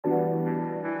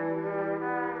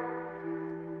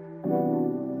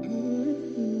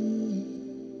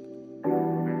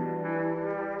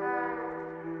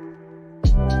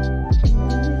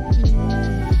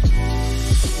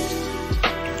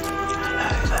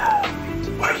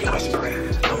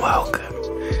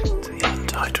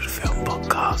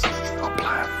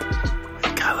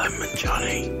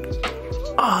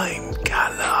I'm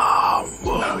Callum.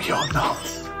 No, you're not.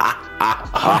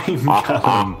 I'm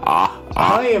Callum.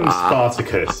 I am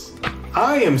Spartacus.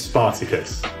 I am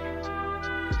Spartacus.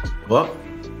 What?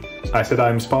 I said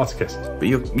I'm Spartacus. But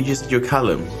you're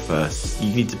Callum first.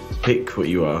 You need to pick what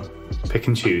you are. Pick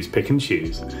and choose, pick and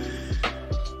choose.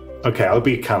 Okay, I'll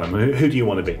be Callum. Who do you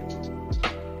want to be?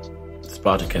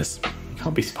 Spartacus. You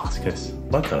can't be Spartacus.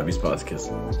 Why can't I be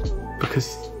Spartacus?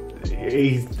 Because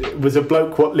he was a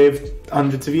bloke what lived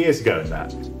hundreds of years ago and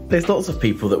that. There's lots of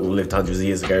people that lived hundreds of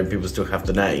years ago and people still have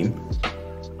the name.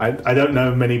 I don't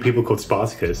know many people called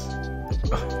Spartacus.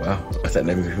 Oh, well, I don't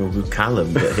know many people called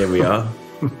Callum, but here we are.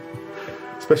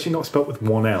 Especially not spelt with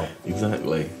one L.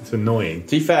 Exactly. It's annoying.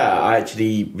 To be fair, I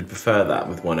actually would prefer that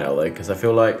with one L though, because I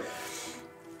feel like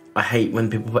I hate when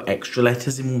people put extra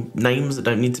letters in names that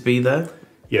don't need to be there.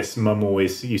 Yes, Mum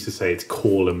always used to say it's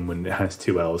Callum when it has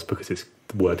two L's because it's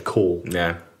the word call.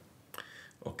 Yeah.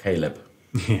 Or Caleb.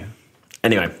 Yeah.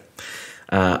 Anyway,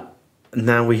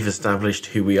 now we've established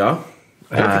who we are.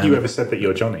 I don't think you ever said that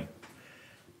you're Johnny.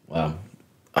 Well,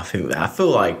 I feel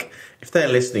like if they're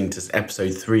listening to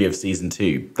episode 3 of season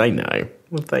 2, they know.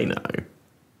 Well, they know.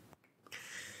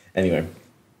 Anyway,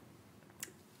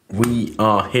 we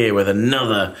are here with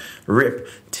another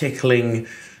rip-tickling,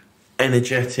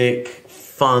 energetic,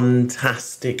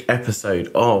 fantastic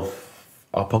episode of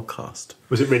our podcast.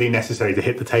 Was it really necessary to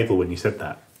hit the table when you said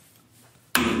that?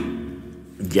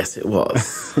 Yes, it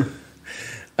was.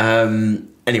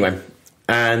 Anyway,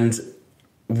 and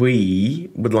we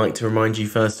would like to remind you,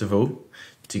 first of all,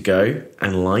 to go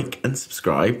and like and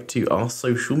subscribe to our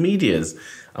social medias.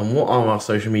 And what are our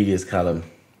social medias, Callum?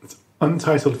 It's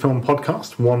Untitled Film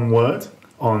Podcast, one word,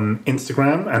 on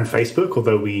Instagram and Facebook.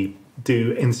 Although we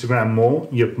do Instagram more,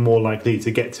 you're more likely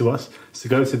to get to us. So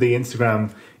go to the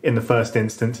Instagram in the first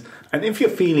instance. And if you're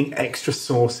feeling extra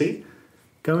saucy,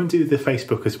 go and do the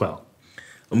Facebook as well.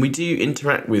 And we do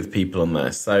interact with people on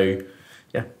there. So,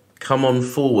 yeah, come on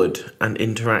forward and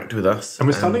interact with us. And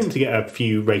we're starting to get a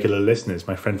few regular listeners.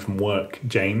 My friend from work,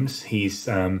 James, he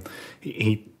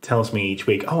tells me each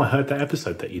week, "Oh, I heard that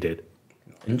episode that you did."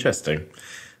 Interesting.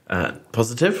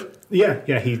 Positive? Yeah.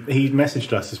 He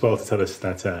messaged us as well to tell us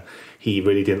that he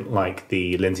really didn't like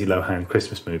the Lindsay Lohan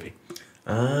Christmas movie.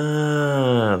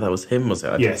 Ah, that was him, was it?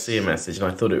 I didn't Yes. see a message, and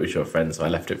I thought it was your friend, so I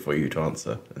left it for you to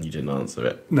answer, and you didn't answer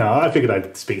it. No, I figured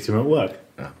I'd speak to him at work.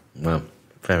 Oh, well,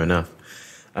 fair enough.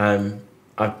 I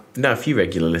know a few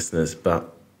regular listeners,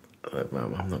 but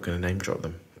well, I'm not going to name drop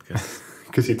them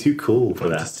Because you're too cool for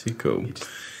I'm that. just too cool. You're just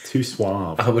too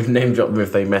suave. I would name drop them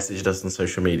if they messaged us on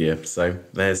social media. So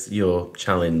there's your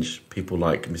challenge. People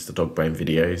like Mr. Dogbrain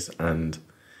videos and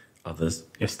others.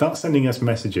 Yeah, start sending us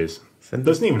messages. It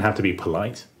doesn't even have to be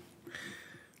polite.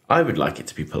 I would like it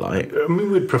to be polite. I mean,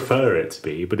 we'd prefer it to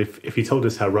be, but if you told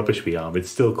us how rubbish we are, we'd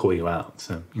still call you out.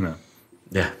 So, you know.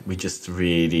 Yeah, we just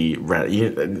really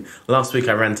last week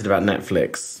I ranted about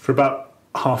Netflix. For about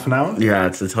half an hour? Yeah,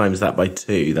 to times that by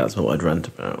 2. That's what I'd rant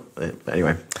about. But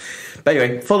anyway,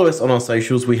 follow us on our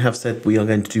socials. We have said we are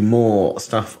going to do more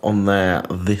stuff on there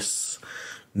this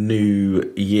new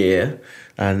year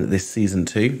and this season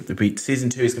 2. Season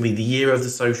 2 is going to be the year of the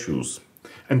socials.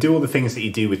 And do all the things that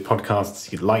you do with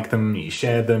podcasts. You like them, you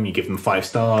share them, you give them 5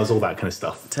 stars, all that kind of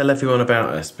stuff. Tell everyone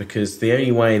about us, because the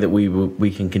only way that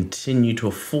we can continue to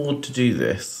afford to do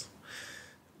this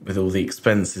with all the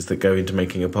expenses that go into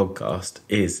making a podcast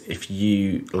is if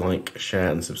you like,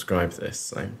 share and subscribe to this.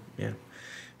 So, yeah.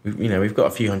 We've got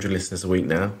a few hundred listeners a week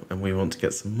now, and we want to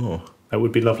get some more. That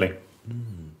would be lovely.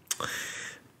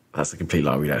 That's a complete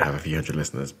lie. We don't have a few hundred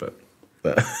listeners, but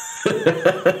I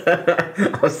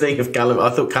was thinking of Callum. I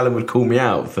thought Callum would call me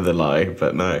out for the lie,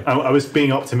 but no. I was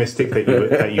being optimistic that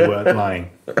you weren't lying.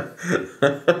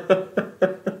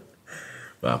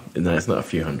 Well, no, it's not a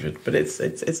few hundred, but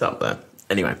it's up there.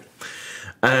 Anyway,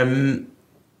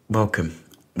 welcome.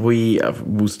 We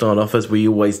will start off as we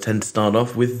always tend to start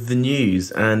off with the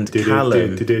news and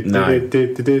Callum. No.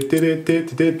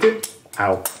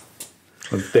 Ow.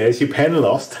 Well, there's your pen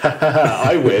lost.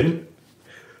 I win.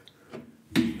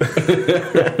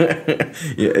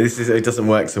 Yeah, it doesn't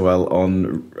work so well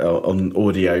on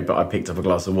audio, but I picked up a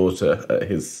glass of water at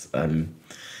his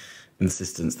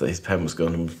insistence that his pen was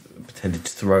gone and pretended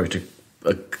to throw it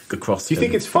across. Do you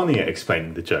think it's funny at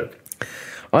explaining the joke?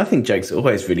 I think jokes are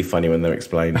always really funny when they're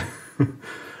explained.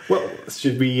 Well,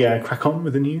 should we crack on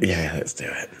with the news? Yeah, let's do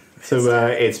it. So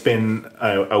it's been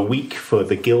a week for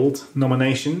the Guild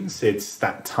nominations. It's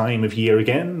that time of year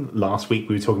again. Last week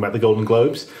we were talking about the Golden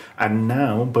Globes, and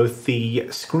now both the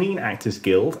Screen Actors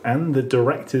Guild and the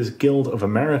Directors Guild of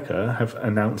America have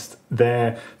announced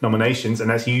their nominations,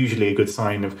 and that's usually a good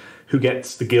sign of who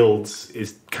gets the guilds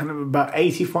is kind of about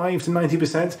 85 to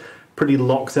 90%. Pretty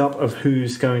locked up of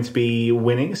who's going to be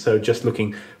winning. So just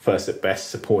looking first at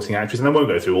Best Supporting Actress, and I won't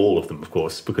go through all of them, of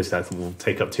course, because that will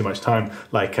take up too much time,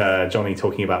 like Johnny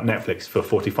talking about Netflix for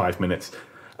 45 minutes.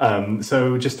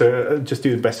 So just do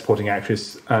the Best Supporting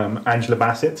Actress, Angela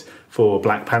Bassett for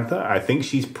Black Panther. I think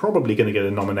she's probably going to get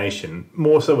a nomination,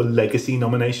 more so a legacy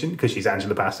nomination, because she's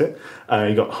Angela Bassett.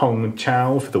 You got Hong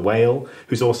Chow for The Whale,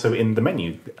 who's also in The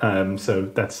Menu.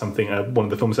 So that's something, one of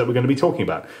the films that we're going to be talking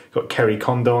about. You've got Kerry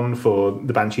Condon for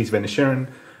The Banshees of Inisherin,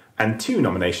 and 2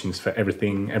 nominations for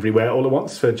Everything Everywhere All at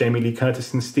Once for Jamie Lee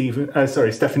Curtis and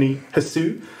Stephanie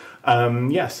Hsu.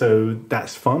 So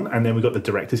that's fun. And then we've got the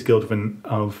Directors Guild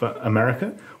of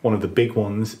America. One of the big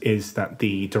ones is that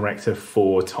the director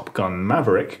for Top Gun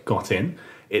Maverick got in.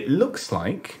 It looks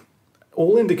like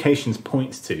all indications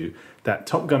points to that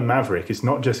Top Gun Maverick is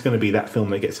not just going to be that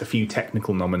film that gets a few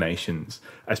technical nominations,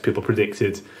 as people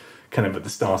predicted kind of at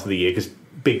the start of the year, because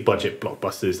big budget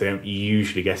blockbusters, they don't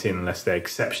usually get in unless they're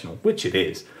exceptional, which it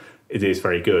is. It is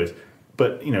very good.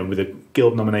 But, with a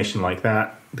Guild nomination like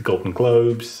that, the Golden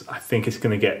Globes, I think it's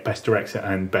going to get Best Director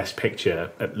and Best Picture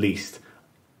at least.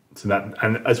 So that,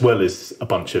 and as well as a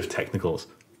bunch of technicals.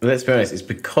 Let's be honest, it's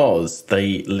because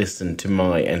they listened to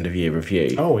my end of year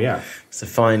review. Oh, yeah. So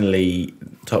finally,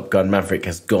 Top Gun Maverick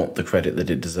has got the credit that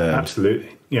it deserves.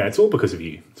 Absolutely. Yeah, it's all because of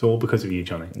you. It's all because of you,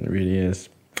 Johnny. It really is.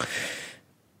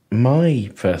 My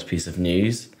first piece of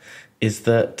news is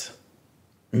that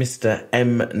Mr.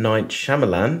 M. Night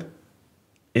Shyamalan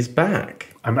is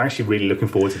back. I'm actually really looking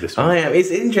forward to this one. I am.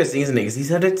 It's interesting, isn't it? Because he's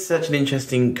had such an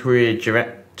interesting career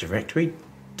directory.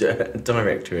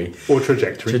 Or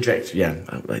trajectory. Trajectory,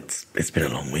 yeah. It's been a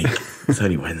long week. It's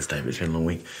only Wednesday, but it's been a long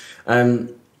week.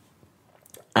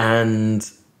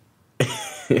 And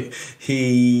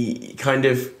he kind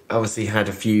of obviously had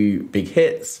a few big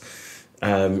hits,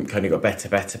 kind of got better,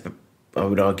 but I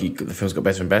would argue the films got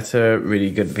better and better. Really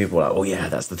good people were like, oh yeah,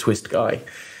 that's the twist guy.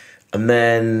 And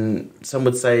then some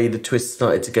would say the twist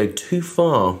started to go too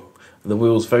far. The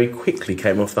wheels very quickly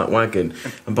came off that wagon.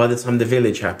 And by the time The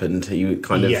Village happened, he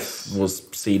kind of was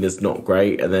seen as not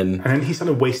great. And then he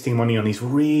started wasting money on these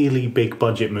really big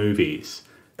budget movies.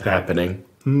 The Happening.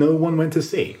 No one went to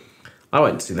see. I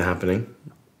went to see The Happening.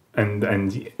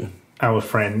 And our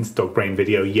friend, Dog Brain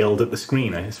Video, yelled at the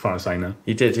screen, as far as I know.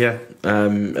 He did, yeah.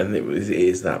 And it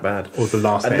is that bad. Or The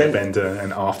Last Airbender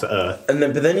and After Earth.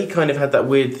 But then he kind of had that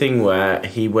weird thing where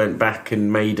he went back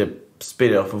and made a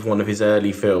spin-off of one of his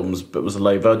early films, but was a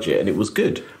low budget, and it was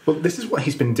good. Well, this is what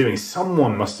he's been doing.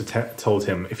 Someone must have told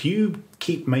him, if you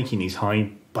keep making these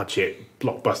high-budget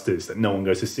blockbusters that no one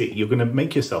goes to see, you're going to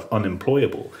make yourself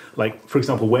unemployable. Like, for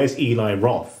example, where's Eli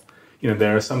Roth?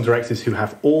 There are some directors who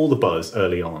have all the buzz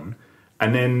early on,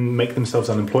 and then make themselves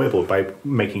unemployable by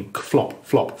making flop.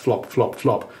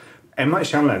 M. Night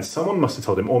Shyamalan, someone must have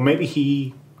told him, or maybe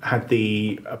he had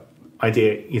the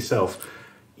idea yourself.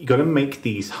 You got to make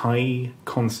these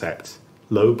high-concept,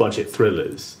 low-budget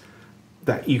thrillers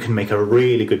that you can make a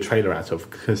really good trailer out of.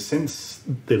 Because since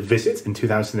The Visit in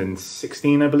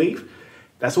 2016, I believe,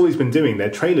 that's all he's been doing. They're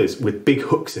trailers with big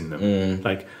hooks in them.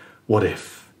 Like, what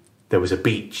if there was a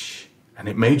beach and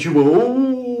it made you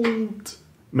old?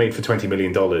 Made for $20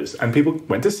 million, and people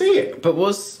went to see it. But what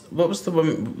was the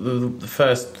one, the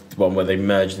first one where they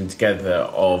merged them together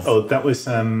of? Oh, that was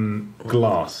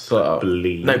Glass, I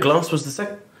believe. No, Glass was the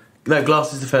second. No,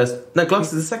 Glass is the first. No,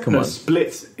 Glass is the second one.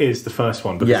 Split is the first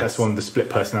one because that's one of the split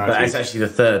personalities. But it's actually the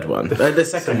third one. The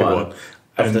second one.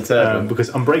 Of the third one. Because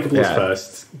Unbreakable was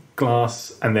first,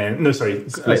 Glass, and then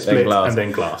Split then Glass. And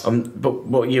then Glass. But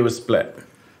what year was Split?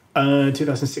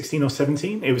 2016 or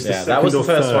 17. It was the second that was the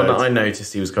first third one that I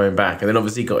noticed he was going back, and then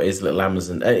obviously he got his little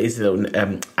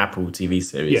Apple TV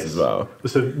series as well.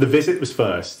 So The Visit was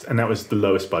first, and that was the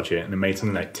lowest budget, and it made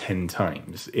something like 10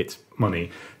 times its money.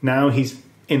 Now he's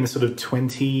in the sort of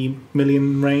 20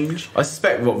 million range. I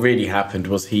suspect what really happened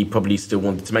was he probably still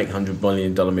wanted to make $100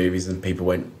 million movies, and people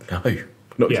went, no, I'm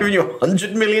not giving you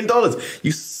 $100 million.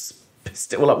 You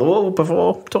pissed it all up the wall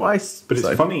before, twice. But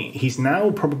it's funny, he's now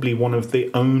probably one of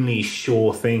the only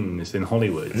sure things in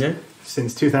Hollywood. Yeah.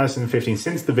 Since 2015,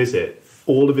 since The Visit,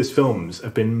 all of his films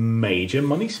have been major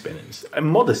money spinners. And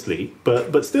modestly,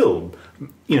 but still,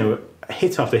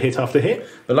 hit after hit after hit.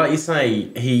 But like you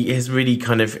say, he has really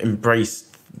kind of embraced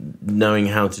knowing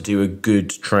how to do a good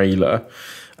trailer.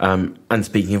 And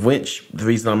speaking of which, the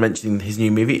reason I'm mentioning his new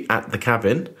movie,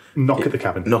 Knock at the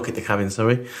Cabin,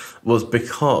 sorry, was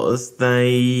because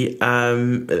the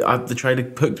trailer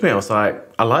hooked me. I was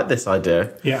like, I like this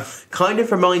idea. Yeah. Kind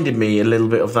of reminded me a little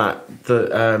bit of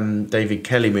the David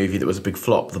Kelly movie that was a big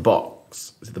flop, The Bot.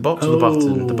 box. Is it the box or the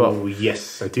button? The box. Oh,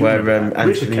 yes, I do Where remember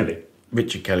that.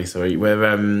 Richard Kelly, sorry. Where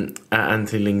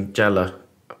Anthony Langella,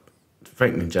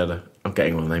 Frank Langella. I'm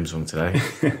getting all the names wrong today.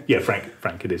 Yeah,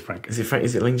 Frank. It is Frank. Is it Frank?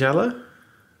 Is it Langella?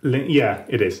 Yeah,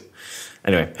 it is.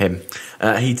 Anyway, him.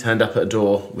 He turned up at a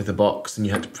door with a box, and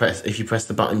you had to press. If you pressed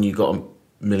the button, you got £1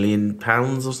 million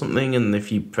or something. And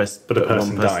if you pressed, but the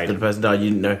person died. You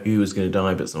didn't know who was going to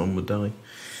die, but someone would die.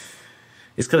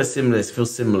 It's kind of similar. It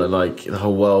feels similar. Like the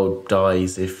whole world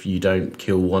dies if you don't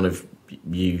kill one of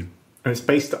you. And it's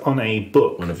based on a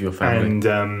book. One of your family.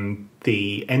 And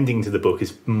the ending to the book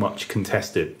is much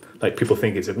contested. Like, people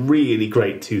think it's a really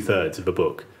great 2/3 of the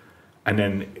book. And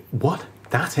then, what?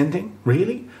 That ending?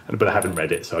 Really? But I haven't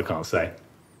read it, so I can't say.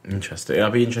 Interesting. It'll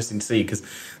be interesting to see, because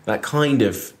that kind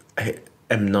of...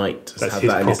 M. Night has had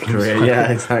that in his career. Right?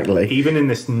 Yeah, exactly. Even in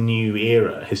this new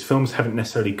era, his films haven't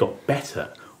necessarily got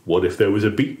better. What if there was a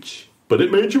beach, but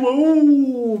it made you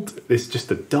old? It's just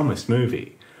the dumbest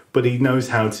movie. But he knows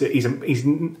how to.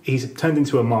 He's turned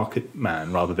into a market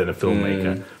man rather than a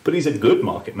filmmaker. But he's a good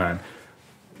market man.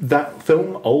 That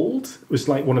film, Old, was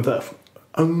like one of the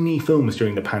only films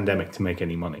during the pandemic to make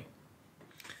any money.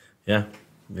 Yeah.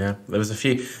 Yeah, there was a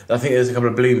few. I think there's a couple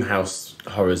of Blumhouse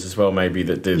horrors as well, maybe,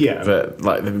 that did,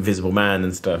 like The Invisible Man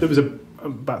and stuff. There was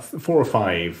about 4 or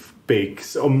 5 big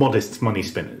or modest money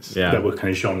spinners that were kind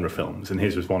of genre films, and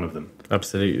his was one of them.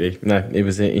 Absolutely. No, it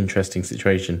was an interesting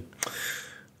situation.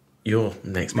 Your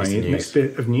next piece of news. Next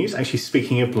bit of news, actually,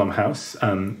 speaking of Blumhouse,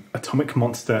 Atomic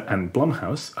Monster and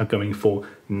Blumhouse are going for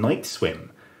Night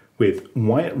Swim with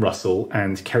Wyatt Russell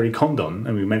and Kerry Condon.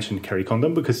 And we mentioned Kerry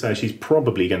Condon because she's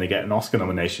probably going to get an Oscar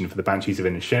nomination for The Banshees of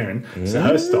Inisherin. So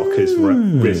her stock has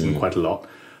risen quite a lot.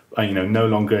 No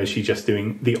longer is she just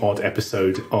doing the odd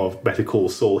episode of Better Call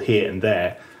Saul here and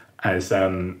there as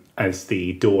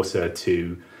the daughter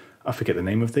to, I forget the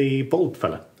name of the bald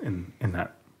fella in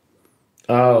that.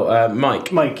 Oh,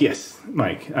 Mike. Mike, yes.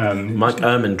 Mike. Mike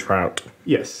Ehrmantraut.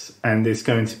 Yes, and it's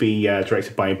going to be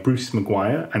directed by Bruce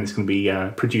Maguire, and it's going to be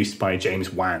produced by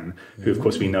James Wan, who, of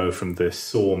course, we know from the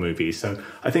Saw movies. So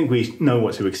I think we know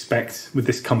what to expect with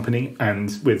this company,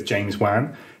 and with James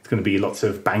Wan. It's going to be lots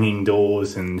of banging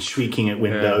doors and shrieking at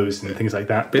windows and things like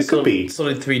that. But it could be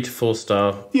solid 3 to 4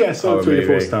 star. Yeah, solid 3 to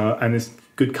 4 star, and it's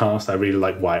good cast. I really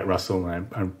like Wyatt Russell, and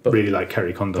I really like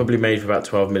Kerry Condon. Probably made for about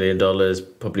 $12 million.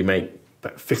 Probably make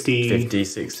about 50,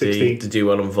 60 to do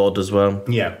well on VOD as well.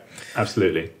 Yeah,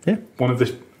 absolutely. Yeah.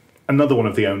 Another one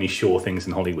of the only sure things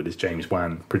in Hollywood is James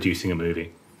Wan producing a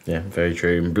movie. Yeah, very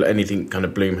true. Anything kind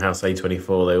of Blumhouse,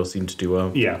 A24, they all seem to do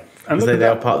well. Yeah. And they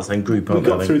are part of the same group, aren't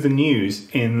they? We got through the news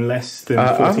in less than 14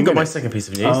 minutes. I haven't got my second piece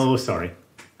of news. Oh, sorry.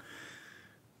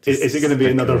 Is it going to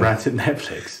be another rant at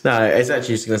Netflix? No, it's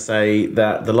actually just going to say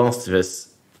that The Last of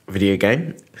Us video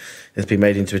game has been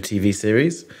made into a TV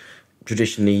series.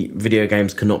 Traditionally, video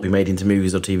games cannot be made into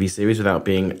movies or TV series without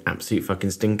being absolute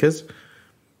fucking stinkers.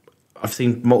 I've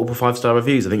seen multiple 5-star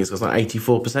reviews. I think it's got like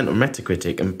 84% on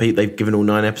Metacritic, and they've given all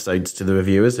 9 episodes to the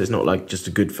reviewers. So it's not like just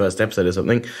a good first episode or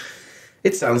something.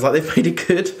 It sounds like they've made a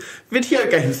good video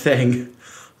game thing.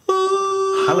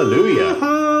 Oh, hallelujah.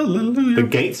 Hallelujah. The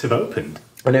gates have opened.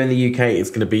 I know in the UK it's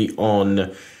going to be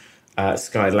on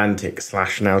Sky Atlantic /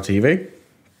 Now TV.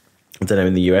 I don't know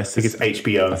in the US. I think it's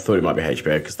HBO. I thought it might be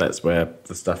HBO because that's where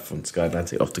the stuff on Sky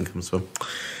Atlantic often comes from.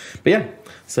 But yeah,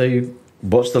 so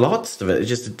watch The Last of It.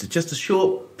 Just a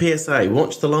short PSA.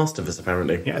 Watch The Last of Us,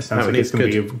 apparently. Yeah, it sounds like it's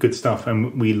going to be good stuff.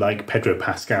 And we like Pedro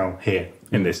Pascal here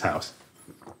in this house.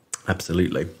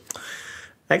 Absolutely.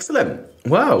 Excellent.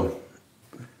 Well,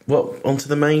 onto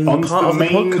the main part of the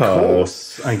podcast.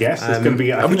 Course, I guess. It's going to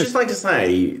be. I would just like to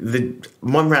say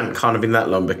my rant can't have been that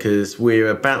long because we're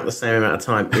about the same amount of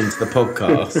time into the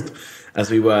podcast as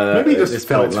we were. Maybe it just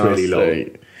felt really long.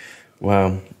 Week.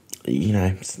 Well,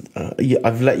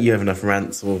 I've let you have enough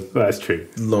rants or that's true.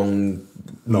 Long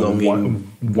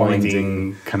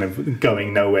winding, kind of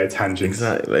going nowhere tangents.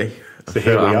 Exactly. So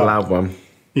here we are. I'm a loud one.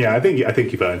 Yeah, I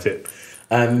think you've earned it.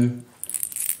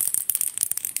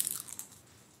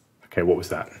 Okay, what was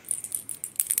that?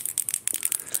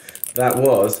 That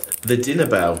was the dinner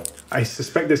bell. I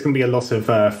suspect there's going to be a lot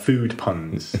of food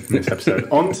puns in this episode.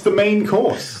 On to the main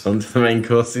course. On to the main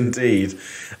course, indeed.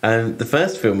 And the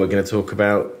first film we're going to talk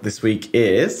about this week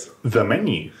is... The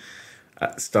Menu.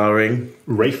 Starring...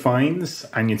 Ralph Fiennes,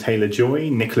 Anya Taylor-Joy,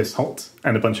 Nicholas Hoult,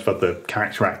 and a bunch of other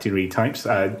character actor types.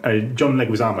 John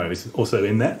Leguizamo is also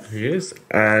in there. He is.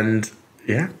 And,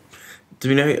 yeah. Do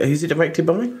we know who's it directed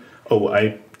by? Oh,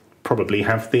 I probably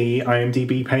have the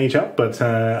IMDb page up, but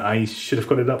I should have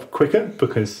got it up quicker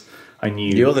because I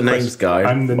knew... You're the names guy.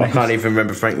 I'm the names. I can't even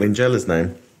remember Frank Langella's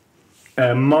name.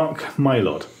 Mark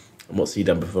Mylod. And what's he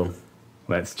done before?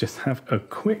 let's just have a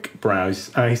quick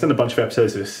browse. He's done a bunch of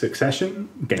episodes of Succession,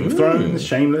 Game of Thrones,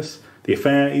 Shameless, The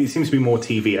Affair. He seems to be more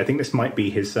TV. I think this might be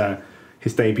his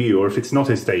debut, or if it's not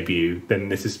his debut, then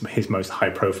this is his most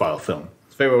high-profile film.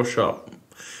 It's very well shot.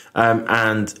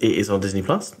 And it is on Disney+.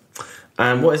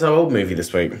 And what is our old movie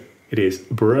this week? It is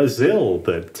Brazil,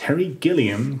 the Terry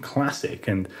Gilliam classic.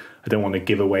 And I don't want to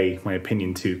give away my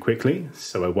opinion too quickly,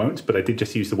 so I won't. But I did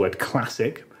just use the word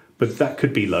classic, but that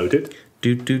could be loaded.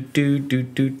 Yeah,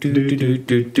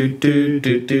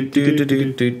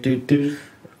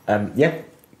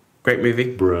 great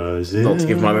movie. Brazil. Not to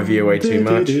give my review away too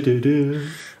much.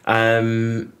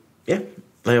 Yeah,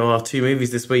 there are 2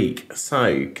 movies this week.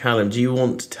 So, Callum, do you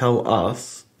want to tell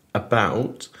us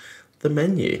about the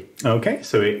menu? Okay,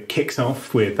 so it kicks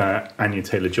off with Anya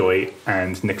Taylor-Joy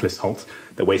and Nicholas Hoult.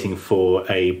 They're waiting for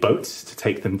a boat to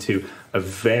take them to a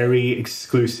very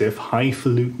exclusive,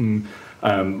 highfalutin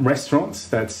restaurant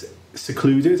that's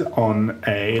secluded on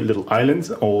a little island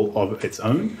all of its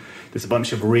own. There's a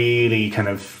bunch of really kind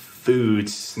of food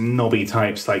snobby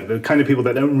types, like the kind of people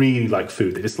that don't really like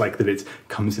food. They just like that it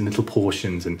comes in little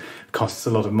portions and costs a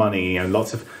lot of money, and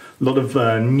lot of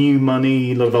new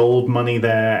money, a lot of old money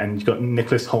there. And you've got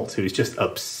Nicholas Hoult, who's just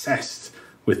obsessed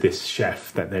with this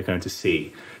chef that they're going to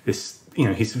see. This,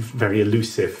 he's very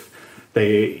elusive.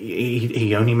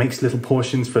 He only makes little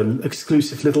portions for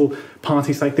exclusive little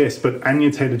parties like this. But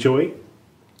Anya Taylor-Joy,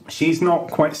 she's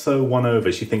not quite so won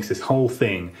over. She thinks this whole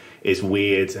thing is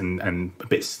weird and a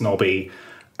bit snobby.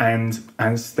 And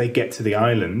as they get to the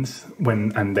island,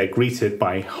 and they're greeted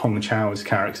by Hong Chau's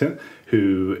character,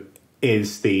 who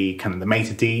is the kind of the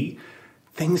maitre d',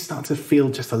 things start to feel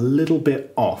just a little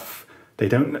bit off.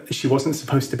 She wasn't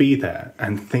supposed to be there,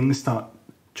 and things start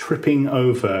tripping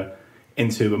over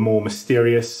into a more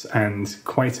mysterious and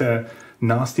quite a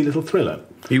nasty little thriller.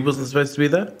 Who wasn't supposed to be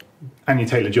there? Anya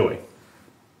Taylor-Joy.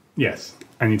 Yes,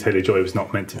 Anya Taylor-Joy was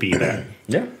not meant to be there.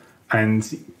 Yeah. And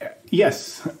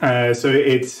yes, so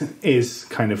it is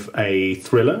kind of a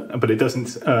thriller, but it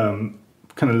doesn't kind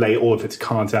of lay all of its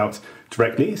cards out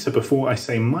directly. So before I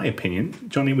say my opinion,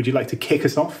 Johnny, would you like to kick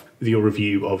us off with your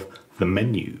review of the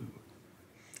menu?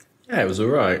 Yeah, it was all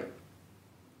right.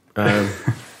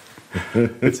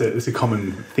 It's a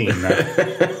common theme now.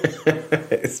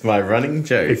 It's my running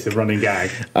joke. It's a running gag.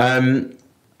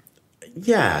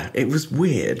 Yeah, it was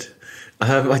weird.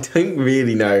 I don't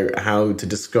really know how to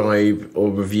describe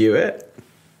or review it.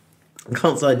 I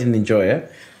can't say I didn't enjoy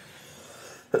it.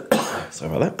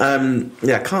 Sorry about that.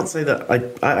 Yeah, I can't say that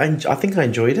I think I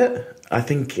enjoyed it. I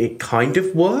think it kind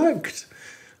of worked.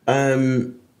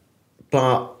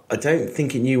 But I don't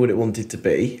think it knew what it wanted to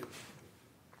be.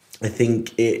 I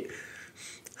think it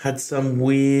had some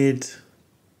weird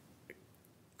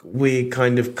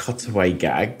kind of cutaway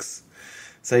gags.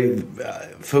 So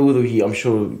for all of you, I'm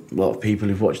sure a lot of people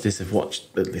who've watched this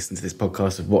listened to this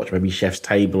podcast, have watched maybe Chef's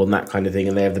Table and that kind of thing,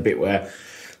 and they have the bit where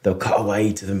they'll cut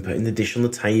away to them putting the dish on the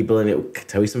table and it'll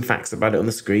tell you some facts about it on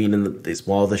the screen, and it's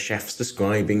while the chef's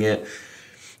describing it.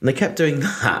 And they kept doing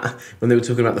that when they were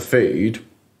talking about the food,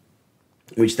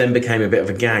 which then became a bit of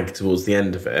a gag towards the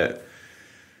end of it.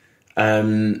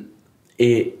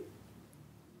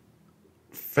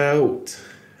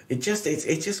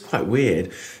 It's just quite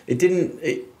weird.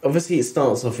 Obviously it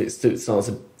starts off,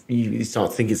 you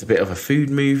start to think it's a bit of a food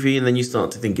movie, and then you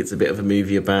start to think it's a bit of a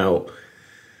movie about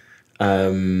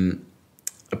kind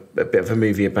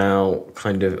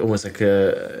of almost like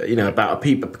about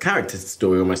a character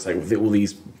story, almost like with all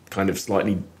these kind of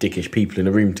slightly dickish people in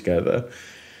a room together.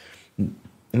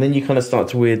 And then you kind of start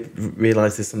to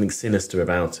realise there's something sinister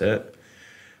about it.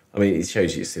 I mean, it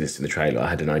shows you it's sinister in the trailer. I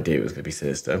had an idea it was going to be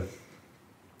sinister.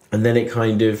 And then it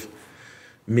kind of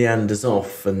meanders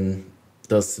off and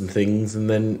does some things, and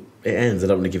then it ends. I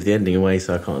don't want to give the ending away,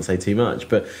 so I can't say too much.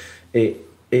 But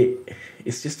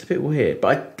it's just a bit weird.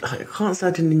 But I can't say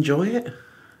I didn't enjoy it.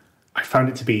 I found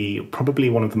it to be probably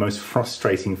one of the most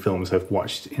frustrating films I've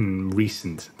watched in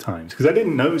recent times, because I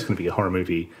didn't know it was going to be a horror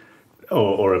movie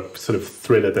or a sort of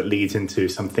thriller that leads into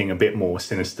something a bit more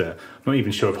sinister. I'm not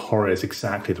even sure if horror is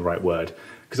exactly the right word,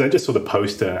 because I just saw the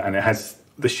poster and it has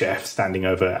the chef standing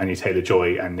over Anya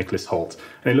Taylor-Joy and Nicholas Hoult,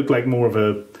 and it looked like more of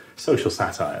a social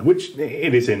satire, which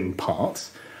it is in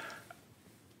parts.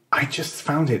 I just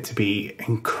found it to be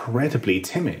incredibly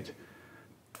timid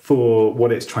for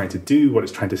what it's trying to do, what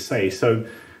it's trying to say. So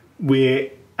we're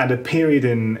at a period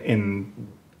in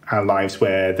our lives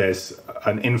where there's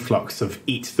an influx of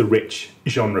eat the rich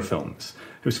genre films.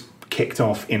 It was kicked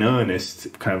off in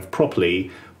earnest, kind of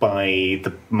properly, by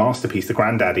the masterpiece, the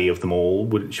granddaddy of them all,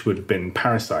 which would have been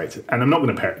Parasite. And I'm not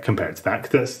going to compare it to that,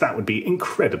 because that would be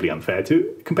incredibly unfair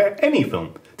to compare any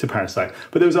film to Parasite.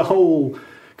 But there was a whole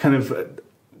kind of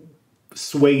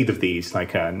swathe of these,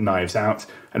 like Knives Out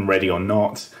and Ready or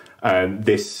Not.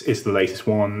 This is the latest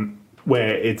one,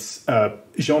 where it's a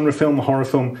genre film, a horror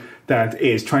film, that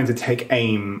is trying to take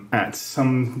aim at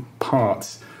some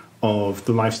parts of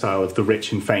the lifestyle of the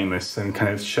rich and famous and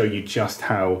kind of show you just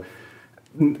how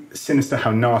sinister,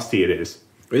 how nasty it is.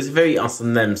 It's very us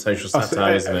and them social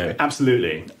satire, isn't it?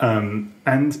 Absolutely.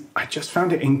 And I just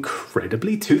found it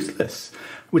incredibly toothless,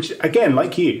 which, again,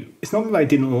 like you, it's not that I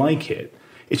didn't like it.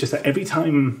 It's just that every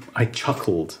time I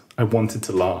chuckled, I wanted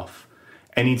to laugh.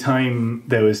 Anytime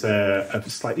there was a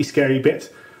slightly scary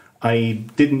bit, I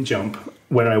didn't jump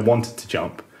where I wanted to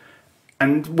jump.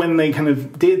 And when they kind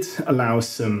of did allow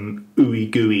some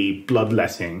ooey gooey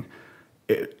bloodletting,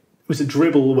 it was a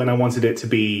dribble when I wanted it to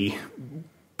be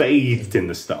bathed in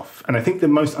the stuff. And I think the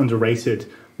most underrated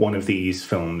one of these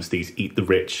films, these Eat the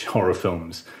Rich horror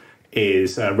films,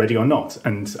 is Ready or Not.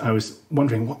 And I was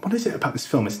wondering, what is it about this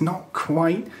film? It's not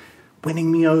quite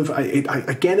winning me over.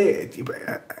 I get it.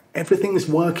 Everything's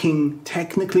working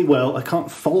technically well. I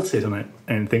can't fault it on it,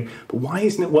 anything. But why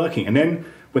isn't it working? And then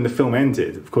when the film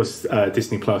ended, of course,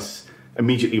 Disney Plus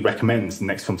immediately recommends the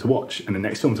next film to watch. And the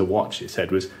next film to watch, it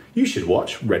said, was, you should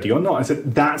watch Ready or Not. I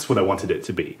said, that's what I wanted it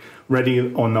to be. Ready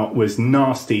or Not was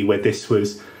nasty, where this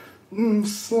was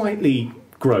slightly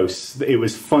gross. It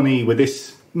was funny, where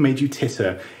this made you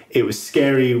titter. It was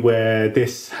scary, where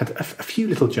this had a few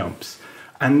little jumps.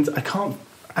 And I can't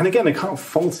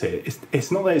fault it.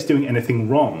 It's not that it's doing anything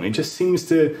wrong. It just seems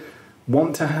to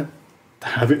want to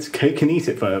have its cake and eat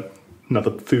it, for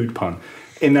another food pun.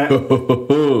 In that,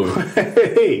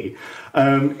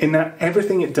 in that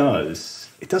everything it does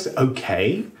it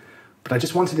okay. But I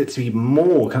just wanted it to be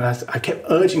more. I kept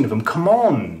urging them, come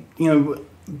on,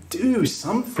 do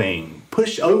something,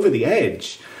 push over the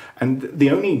edge. And the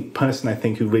only person I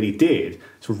think who really did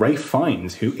is Ralph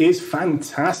Fiennes, who is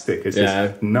fantastic as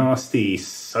this nasty,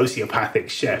 sociopathic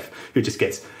chef who just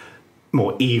gets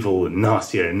more evil and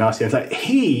nastier and nastier. It's like,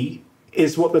 he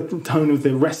is what the tone of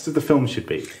the rest of the film should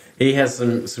be. He has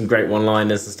some great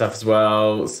one-liners and stuff as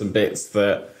well. Some bits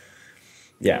that,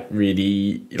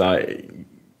 really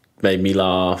made me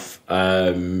laugh.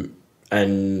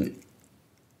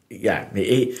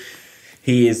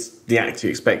 He is the actor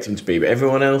you expect him to be, but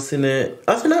everyone else in it,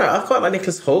 I don't know. I quite like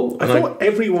Nicholas Hoult. I thought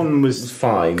everyone was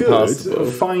fine, good,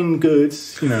 passable. Fine, good,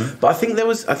 But I think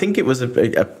it was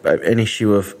an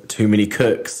issue of too many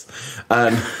cooks.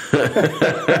 I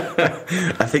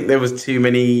think there was too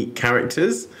many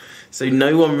characters, so you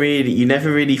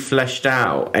never really fleshed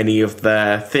out any of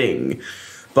their thing.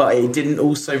 But it didn't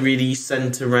also really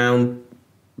centre around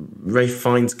Ralph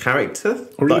Fiennes' character,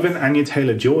 or even Anya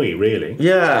Taylor-Joy, really.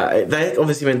 Yeah, they're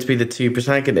obviously meant to be the two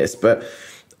protagonists, but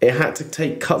it had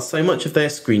to cut so much of their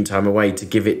screen time away to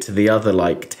give it to the other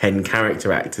 10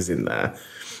 character actors in there,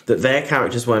 that their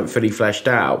characters weren't fully fleshed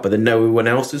out, but then no one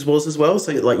else's was as well.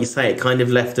 So, like you say, it kind of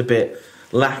left a bit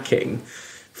lacking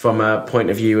from a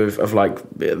point of view of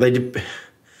they did.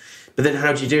 But then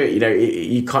how do you do it?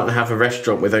 You can't have a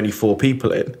restaurant with only 4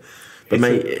 people in. But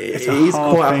it's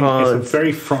quite hard. It's a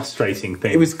very frustrating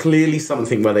thing. It was clearly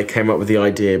something where they came up with the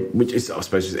idea, which is, I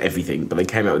suppose, is everything, but they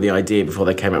came up with the idea before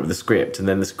they came up with the script, and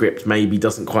then the script maybe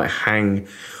doesn't quite hang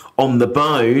on the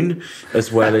bone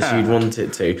as well as you'd want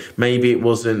it to. Maybe it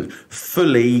wasn't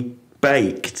fully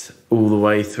baked all the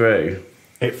way through.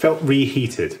 It felt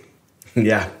reheated.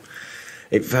 Yeah.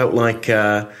 It felt like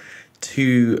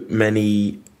too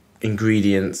many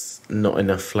ingredients, not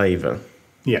enough flavour.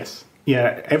 Yes.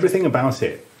 Yeah, everything about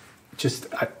it,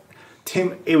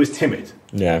 it was timid.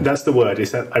 Yeah. That's the word,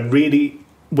 is that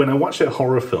when I watch a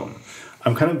horror film,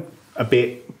 I'm kind of a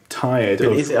bit tired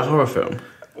of... Is it a horror film?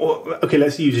 Well, okay,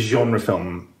 let's use a genre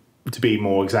film to be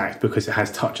more exact, because it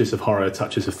has touches of horror,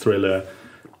 touches of thriller.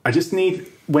 I just need,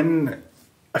 when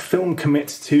a film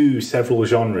commits to several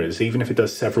genres, even if it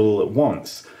does several at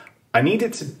once, I need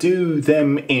it to do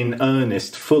them in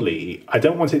earnest fully. I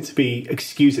don't want it to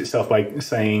excuse itself by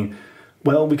saying,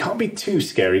 well, we can't be too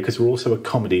scary because we're also a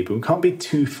comedy, but we can't be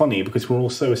too funny because we're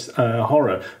also a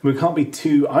horror. We can't be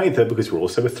too either because we're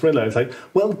also a thriller. It's like,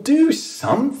 well, do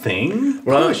something.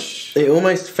 Push. It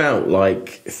almost felt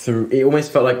like we're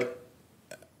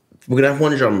going to have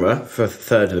one genre for a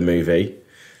third of the movie,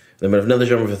 then we'll have another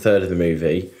genre for a third of the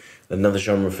movie, another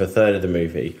genre for a third of the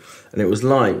movie. And it was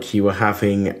like you were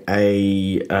having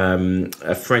a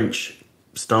French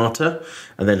starter,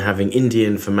 and then having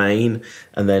Indian for main,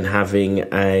 and then having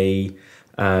a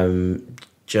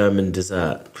German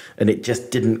dessert, and it just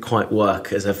didn't quite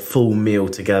work as a full meal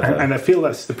together. And I feel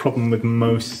that's the problem with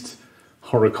most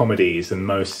horror comedies and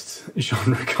most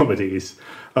genre comedies.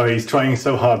 Oh, he's trying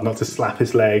so hard not to slap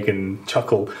his leg and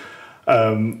chuckle.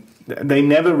 They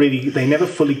never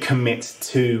fully commit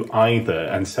to either,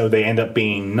 and so they end up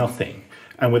being nothing.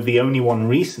 And with the only one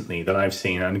recently that I've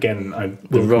seen, and again,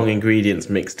 the wrong ingredients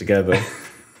mixed together.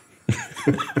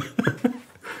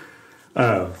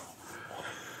 Oh.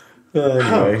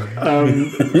 Anyway.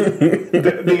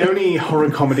 The only horror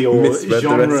comedy or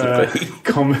genre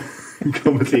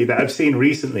comedy that I've seen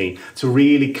recently to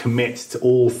really commit to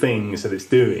all things that it's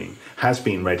doing has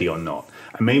been Ready or Not.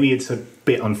 And maybe it's a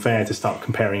bit unfair to start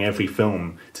comparing every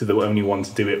film to the only one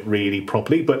to do it really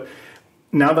properly, but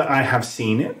now that I have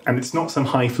seen it, and it's not some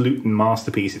highfalutin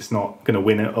masterpiece, it's not going to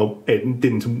win it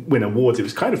didn't win awards, it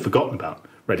was kind of forgotten about,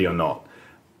 Ready or Not.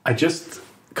 I just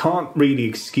can't really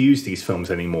excuse these films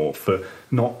anymore for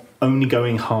not only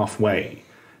going halfway,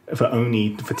 for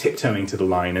tiptoeing to the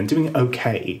line and doing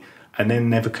okay, and then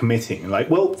never committing. Like,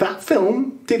 well, that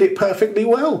film did it perfectly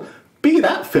well. Be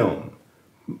that film.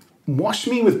 Wash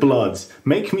me with blood.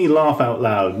 Make me laugh out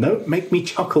loud. No, make me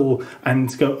chuckle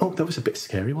and go, oh, that was a bit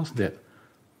scary, wasn't it?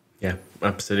 Yeah,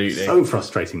 absolutely. So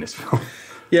frustrating, this film.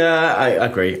 Yeah, I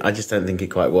agree. I just don't think it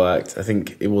quite worked. I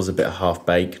think it was a bit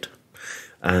half-baked.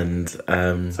 And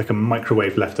it's like a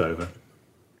microwave leftover.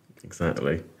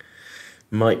 Exactly.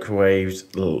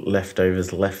 Microwaved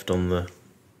leftovers left on the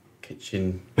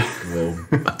kitchen. Well,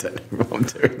 I don't know what I'm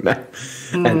doing now.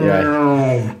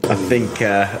 Anyway, I think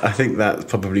that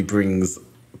probably brings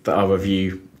our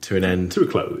review to an end. To a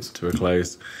close.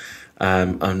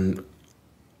 And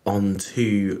on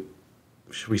to,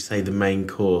 should we say, the main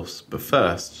course? But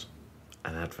first,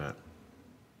 an advert.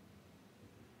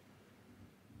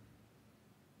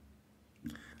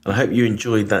 I hope you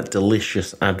enjoyed that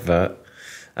delicious advert.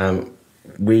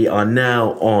 We are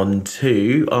now on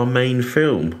to our main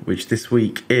film, which this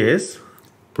week is...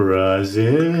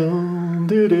 Brazil. No,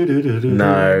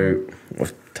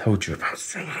 I've told you about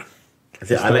singing.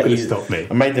 Stop me.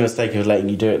 I made the mistake of letting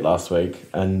you do it last week,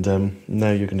 and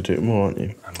now you're going to do it more, aren't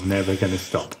you? I'm never going to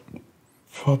stop.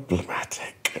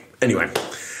 Problematic. Anyway,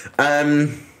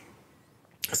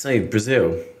 so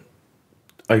Brazil,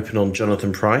 open on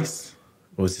Jonathan Pryce.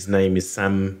 Or his name is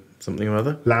Sam something or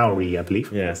other? Lowry, I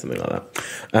believe. Yeah, something like that.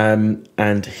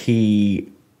 And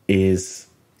he is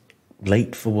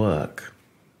late for work,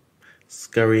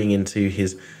 scurrying into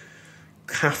his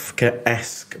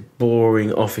Kafkaesque,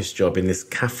 boring office job in this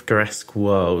Kafkaesque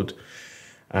world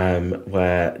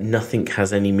where nothing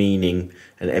has any meaning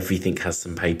and everything has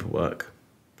some paperwork.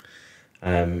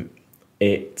 And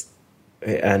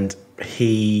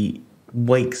he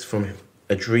wakes from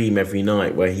a dream every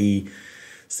night where he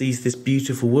sees this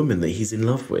beautiful woman that he's in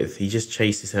love with. He just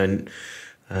chases her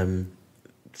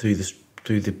through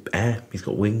the air. He's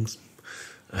got wings.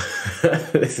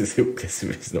 This is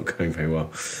not going very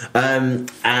well. And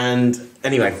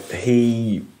anyway,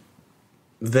 he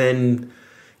then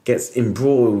gets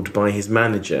embroiled by his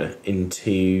manager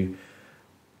into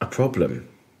a problem.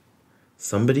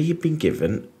 Somebody had been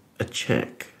given a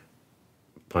cheque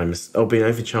been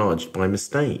overcharged by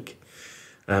mistake.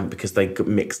 Because they got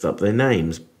mixed up their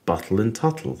names, Buttle and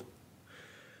Tuttle.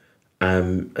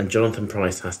 And Jonathan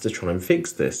Pryce has to try and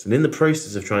fix this. And in the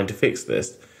process of trying to fix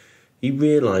this, he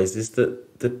realises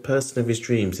that the person of his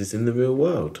dreams is in the real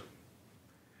world.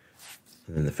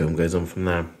 And then the film goes on from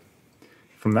there.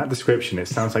 From that description, it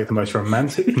sounds like the most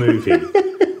romantic movie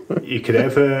you could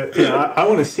ever... I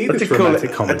want to see this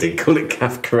romantic comedy. I did call it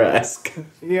Kafkaesque.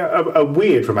 Yeah, a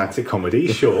weird romantic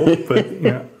comedy, sure.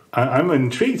 But, I'm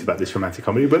intrigued about this romantic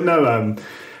comedy, but no,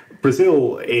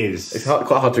 Brazil is... It's quite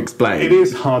hard to explain. It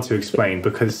is hard to explain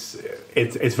because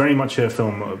it's very much a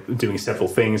film doing several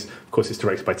things. Of course, it's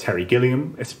directed by Terry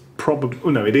Gilliam. It's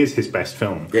it is his best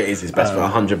film. It is his best film,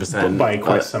 100%. By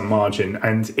quite some margin.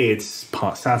 And it's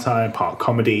part satire, part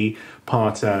comedy,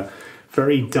 part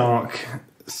very dark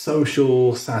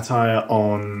social satire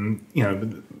on,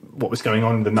 what was going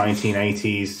on in the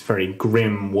 1980s, very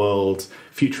grim world,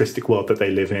 futuristic world that they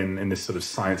live in this sort of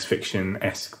science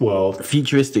fiction-esque world.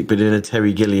 Futuristic, but in a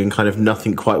Terry Gilliam kind of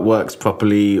nothing quite works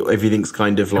properly. Everything's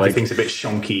kind of like... Everything's a bit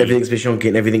shonky. Everything's a bit shonky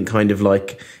and everything kind of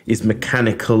like is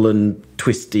mechanical and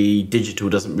twisty. Digital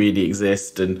doesn't really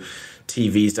exist and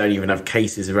TVs don't even have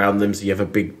cases around them, so you have a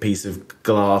big piece of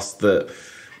glass that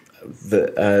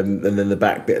and then the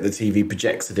back bit of the TV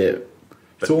projects at it.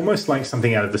 It's almost like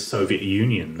something out of the Soviet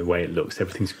Union, the way it looks.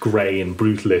 Everything's grey and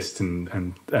brutalist and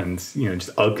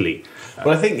just ugly.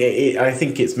 Well, I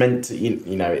think it's meant to,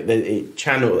 it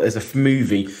channel as a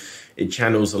movie. It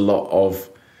channels a lot of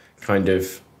kind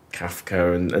of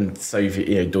Kafka and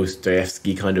Soviet,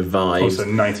 Dostoevsky kind of vibes. Also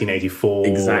 1984.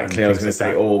 Exactly, I was going to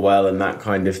say Orwell and that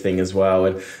kind of thing as well.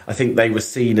 And I think they were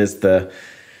seen as the,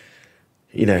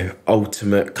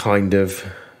 ultimate kind of...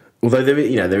 Although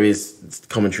there is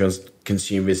commentary on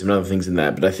consumerism and other things in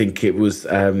there, but I think it was,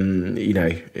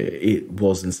 it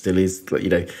was and still is,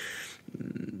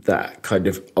 that kind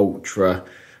of ultra...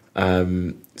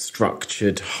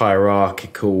 structured,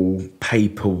 hierarchical,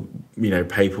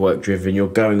 paperwork driven, you're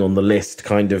going on the list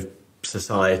kind of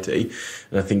society.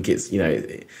 And I think it's,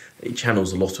 it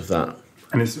channels a lot of that.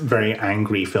 And it's a very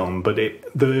angry film, but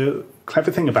the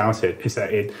clever thing about it is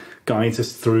that it guides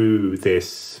us through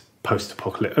this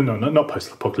post-apocalyptic, not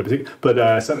post-apocalyptic, but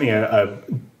certainly a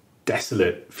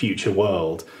desolate future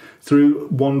world through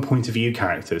one point of view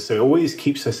character. So it always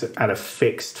keeps us at a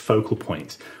fixed focal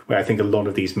point, where I think a lot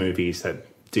of these movies that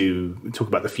do talk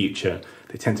about the future,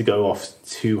 they tend to go off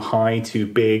too high, too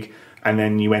big, and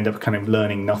then you end up kind of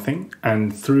learning nothing.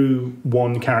 And through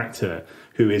one character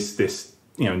who is this,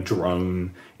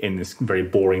 drone in this very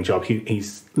boring job,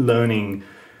 he's learning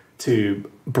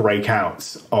to break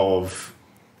out of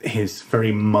his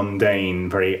very mundane,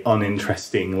 very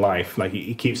uninteresting life. Like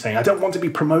he keeps saying, I don't want to be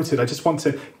promoted, I just want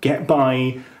to get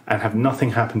by and have nothing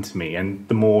happen to me. And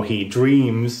the more he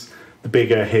dreams, the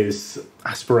bigger his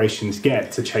aspirations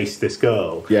get to chase this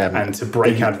girl and to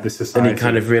break out of this society. And he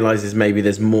kind of realises maybe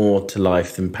there's more to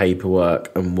life than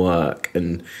paperwork and work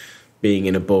and being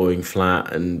in a boring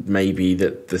flat, and maybe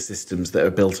that the systems that are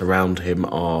built around him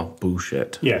are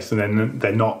bullshit. Yes, and then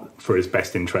they're not for his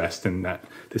best interest, and that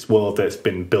this world that's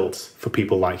been built for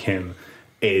people like him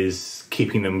is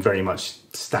keeping them very much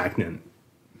staggered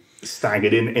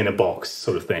in a box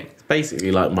sort of thing. It's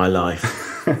basically like my life.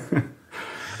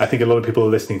 I think a lot of people are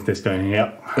listening to this going,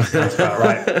 yep, that's about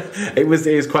right. It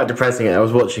was quite depressing. I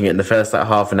was watching it in the first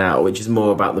half an hour, which is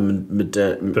more about the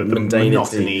mundanity.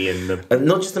 Monotony and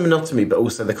not just the monotony, but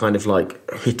also the kind of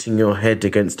hitting your head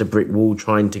against a brick wall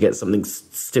trying to get something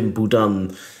simple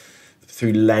done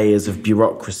through layers of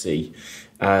bureaucracy.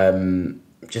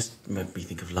 Just made me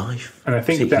think of life. And I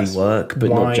think that's work,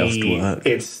 but not just work.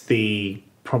 It's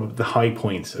probably the high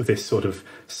point of this sort of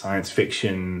science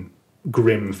fiction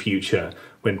grim future.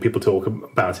 When people talk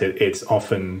about it, it's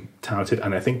often touted,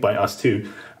 and I think by us too,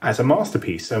 as a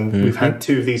masterpiece. And we've had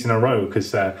two of these in a row,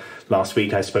 because last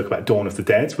week I spoke about Dawn of the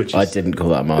Dead, which I didn't call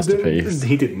that a masterpiece.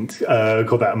 He didn't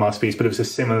call that a masterpiece, but it was a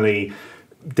similarly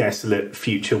desolate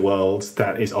future world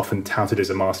that is often touted as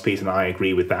a masterpiece, and I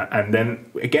agree with that. And then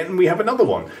again, we have another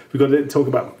one. We've got to talk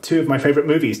about two of my favourite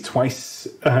movies twice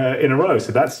in a row,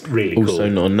 so that's really cool. Also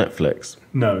not on Netflix.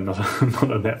 No, not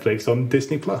on Netflix, on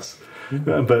Disney Plus.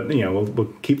 But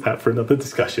we'll keep that for another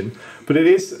discussion. But it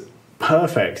is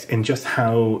perfect in just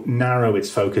how narrow its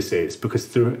focus is, because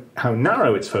through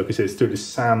the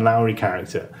Sam Lowry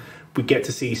character, we get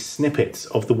to see snippets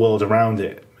of the world around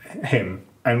him,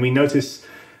 and we notice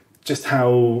just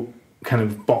how kind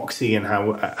of boxy and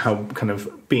how kind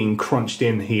of being crunched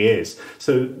in he is.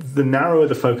 So the narrower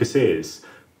the focus is,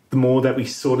 the more that we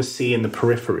sort of see in the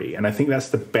periphery. And I think that's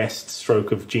the best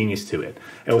stroke of genius to it.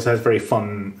 It also has very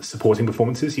fun supporting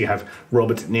performances. You have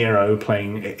Robert De Niro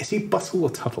playing... Is he Buttle or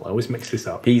Tuttle? I always mix this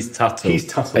up. He's Tuttle.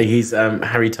 He's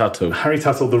Harry Tuttle. Harry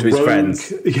Tuttle, the rogue... To his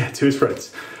friends. Yeah, to his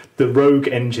friends. The rogue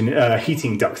engineer,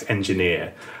 heating duct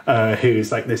engineer,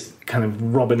 who's like this kind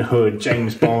of Robin Hood,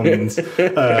 James Bond.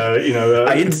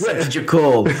 I intercepted your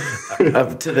call to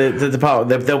the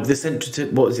department.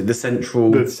 The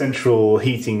central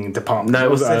heating department. No, it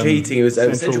was central heating. It was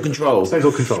central control.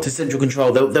 Central control. To central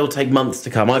control. They'll take months to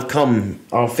come. I've come.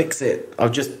 I'll fix it. I'll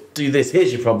just do this.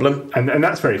 Here's your problem. And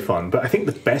that's very fun. But I think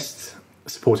the best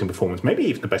supporting performance, maybe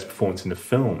even the best performance in the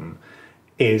film,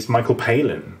 is Michael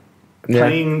Palin.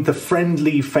 Playing the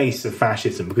friendly face of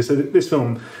fascism, because this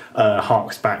film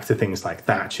harks back to things like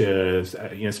Thatcher,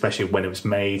 especially when it was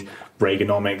made,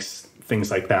 Reaganomics, things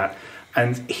like that.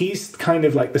 And he's kind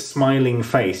of like the smiling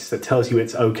face that tells you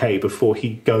it's okay before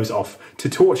he goes off to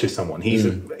torture someone.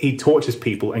 He tortures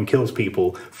people and kills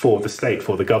people for the state,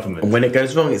 for the government. And when it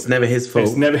goes wrong, it's never his fault.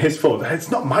 It's never his fault. It's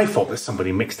not my fault that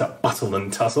somebody mixed up Buttle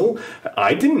and Tussle.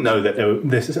 I didn't know that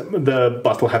the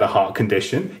Buttle had a heart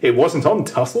condition. It wasn't on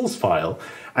Tussle's file.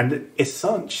 And it's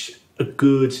such a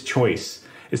good choice.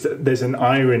 There's an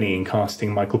irony in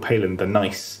casting Michael Palin, the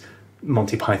nice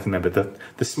Monty Python member,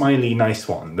 the smiley nice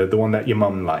one, the one that your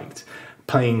mum liked,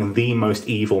 playing the most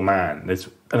evil man. There's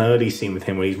an early scene with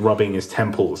him where he's rubbing his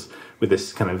temples with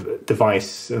this kind of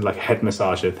device, like a head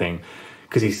massager thing,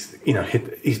 because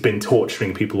he's been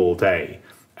torturing people all day.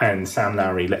 and Sam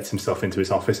Lowry lets himself into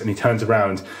his office, and he turns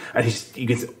around, and you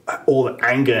can see all the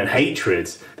anger and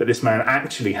hatred that this man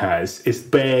actually has is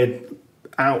bared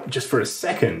out just for a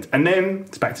second, and then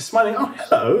it's back to smiling.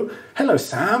 Oh, hello,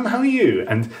 Sam. How are you?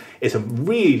 And it's a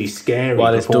really scary.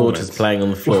 While his daughter's playing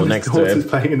on the floor next to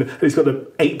him. He's got an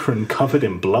apron covered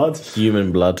in blood,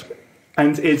 human blood,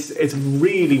 and it's a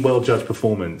really well judged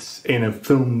performance in a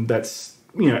film that's,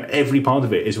 you know, every part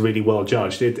of it is really well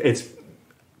judged. It's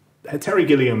Terry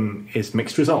Gilliam is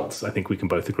mixed results. I think we can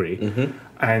both agree,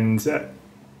 and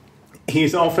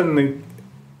he's often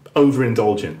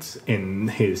overindulgent in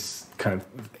his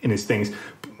things.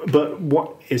 But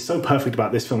what is so perfect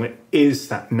about this film is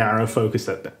that narrow focus,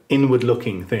 that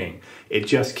inward-looking thing. It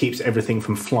just keeps everything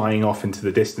from flying off into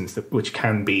the distance, which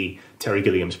can be Terry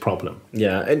Gilliam's problem.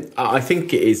 Yeah, and I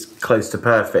think it is close to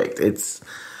perfect.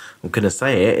 I'm going to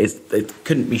say it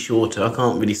couldn't be shorter. I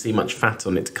can't really see much fat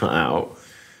on it to cut out.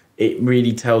 It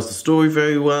really tells the story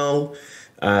very well.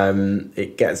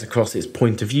 It gets across its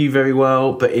point of view very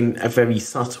well, but in a very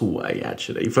subtle way,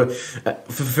 actually. For a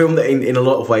film that in a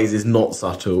lot of ways is not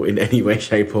subtle in any way,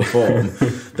 shape or form,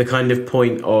 the kind of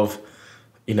point of,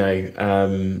 you know,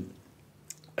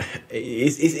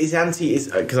 is anti...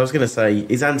 Because I was going to say,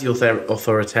 is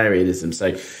anti-authoritarianism, so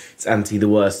it's anti the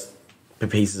worst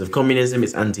pieces of communism,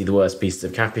 it's anti the worst pieces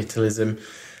of capitalism,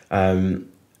 and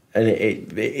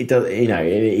it does, you know,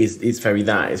 it's very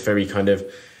that, it's very kind of...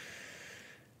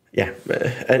 Yeah,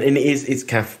 and it's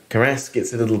kafkaesque.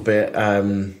 It's a little bit.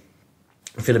 I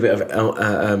feel a bit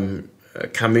of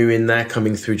Camus in there,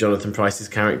 coming through Jonathan Pryce's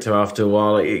character after a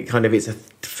while. It's a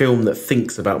film that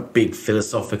thinks about big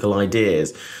philosophical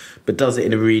ideas, but does it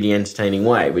in a really entertaining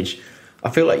way, which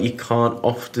I feel like you can't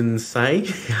often say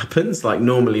happens. Like,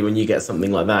 normally when you get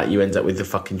something like that, you end up with the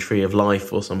fucking Tree of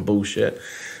Life or some bullshit,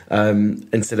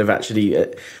 instead of actually.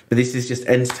 But this is just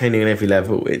entertaining on every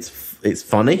level. It's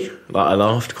funny. Like, I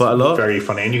laughed quite a lot. Very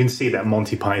funny, and you can see that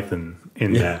Monty Python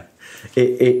in there.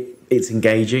 It's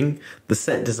engaging. The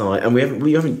set design, and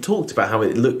we haven't talked about how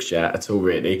it looks yet at all.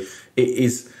 Really, it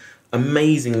is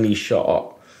amazingly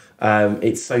shot.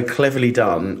 It's so cleverly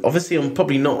done. Obviously, on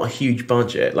probably not a huge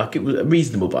budget. Like, it was a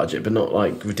reasonable budget, but not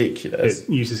like ridiculous. It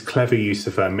uses clever use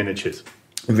of miniatures.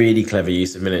 Really clever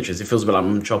use of miniatures. It feels a bit like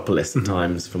Metropolis at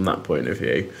times from that point of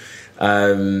view,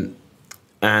 and.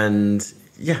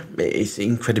 Yeah, it's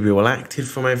incredibly well acted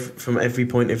from every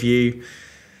point of view,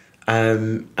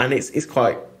 and it's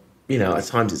quite, you know, at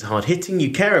times it's hard hitting.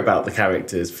 You care about the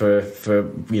characters for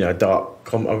you know,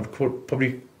 dark. I would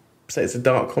probably say it's a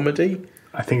dark comedy.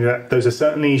 I think that those are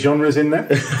certainly genres in there.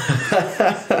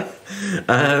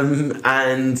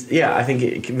 And yeah, I think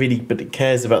it really, but it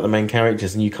cares about the main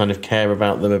characters, and you kind of care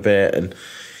about them a bit, and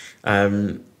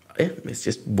yeah, it's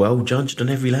just well judged on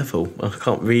every level. I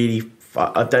can't really.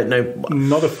 I don't know.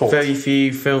 Not a fault. Very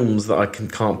few films that I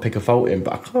can't pick a fault in,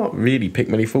 but I can't really pick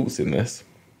many faults in this.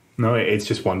 No, it's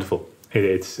just wonderful.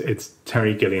 It's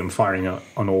Terry Gilliam firing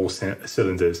on all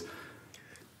cylinders.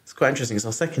 It's quite interesting. It's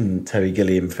our second Terry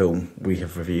Gilliam film we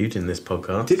have reviewed in this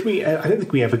podcast. Did we? I don't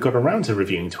think we ever got around to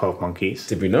reviewing 12 Monkeys.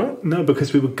 Did we not? No,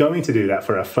 because we were going to do that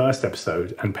for our first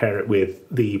episode and pair it with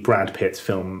the Brad Pitt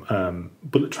film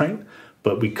Bullet Train,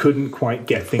 but we couldn't quite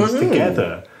get things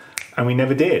together. And we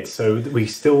never did, so we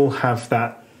still have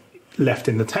that left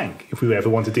in the tank if we ever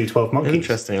want to do 12 Monkeys.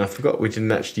 Interesting, I forgot we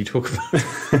didn't actually talk about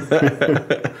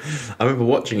it. I remember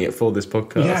watching it for this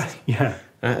podcast. Yeah.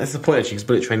 That's the point, actually, because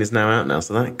Bullet Train is now out now,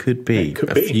 so that could be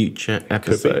future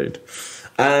episode.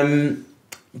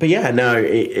 But yeah, no,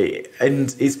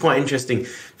 and it's quite interesting.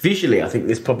 Visually, I think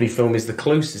this probably film is the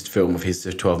closest film of his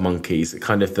to 12 Monkeys,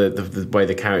 kind of the way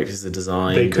the characters are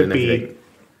designed. They could and be... everything.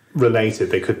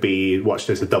 Related, they could be watched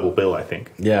as a double bill, I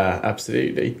think. Yeah,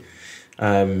 absolutely.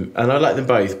 And I like them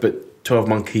both, but 12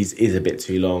 Monkeys is a bit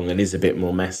too long and is a bit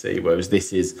more messy, whereas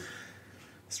this is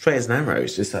straight as an arrow.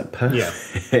 It's just like perfect.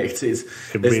 Yeah.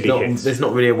 There's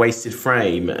not really a wasted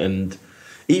frame, and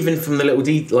even from the little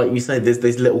like you say, there's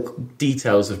these little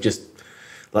details of just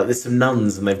like there's some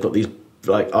nuns and they've got these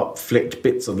like up flicked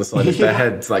bits on the side of their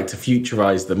heads, like to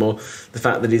futurize them, or the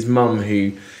fact that his mum,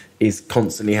 who is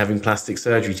constantly having plastic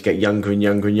surgery to get younger and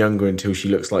younger and younger until she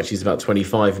looks like she's about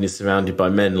 25 and is surrounded by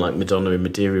men like Madonna in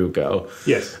Material Girl.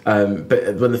 Yes.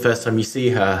 But when the first time you see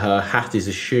her hat is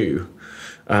a shoe.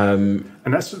 And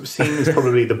And that's seen as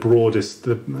probably the broadest,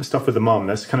 the stuff with the mum.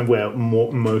 That's kind of where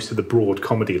most of the broad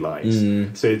comedy lies.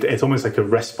 So it's almost like a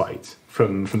respite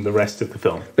from the rest of the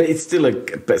film. But it's still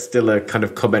a kind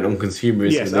of comment on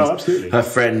consumerism. Yes, absolutely. Her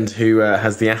friend who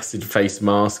has the acid face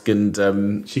mask,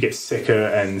 and she gets sicker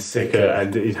and sicker,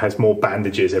 and it has more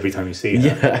bandages every time you see her.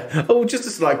 Yeah. Oh, just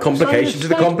a slight complication to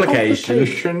the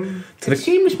complication. It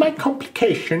seems my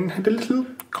complication had a little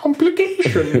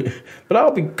complication. But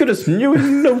I'll be good as new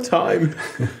in no time.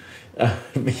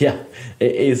 Yeah,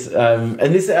 it is. And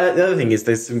this the other thing is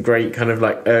there's some great kind of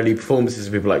like early performances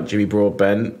of people like Jimmy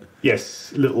Broadbent.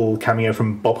 Yes, little cameo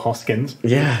from Bob Hoskins.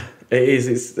 Yeah, it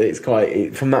is. It's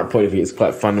quite from that point of view. It's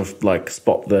quite fun of like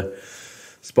spot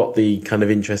the kind of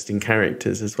interesting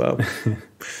characters as well.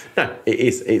 No, it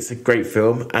is. It's a great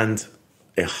film and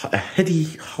a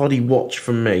hearty watch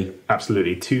from me.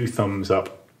 Absolutely, 2 thumbs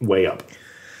up, way up.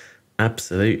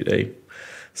 Absolutely.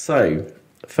 So,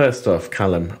 first off,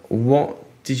 Callum, what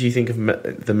did you think of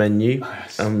the menu?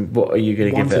 What are you going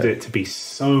to give it? I wanted it to be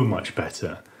so much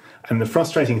better. And the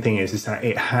frustrating thing is that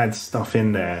it had stuff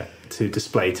in there to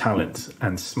display talent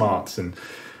and smarts and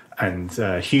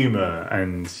humour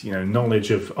and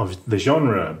knowledge of the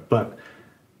genre, but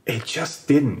it just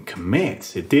didn't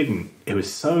commit. It didn't. It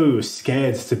was so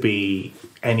scared to be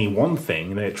any one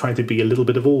thing that it tried to be a little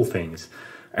bit of all things,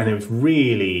 and it was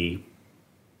really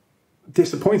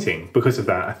disappointing because of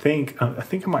that. I think I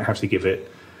might have to give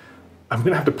it. I'm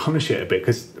going to have to punish it a bit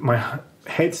because my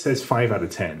head says 5 out of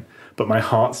 10. But my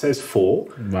heart says 4.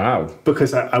 Wow.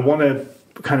 Because I want to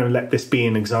kind of let this be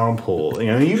an example.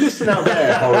 You listen out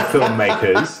there, horror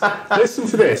filmmakers. Listen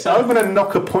to this. I'm going to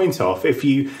knock a point off if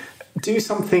you do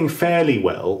something fairly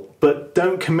well, but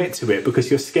don't commit to it because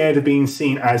you're scared of being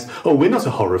seen as, oh, we're not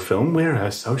a horror film, we're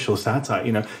a social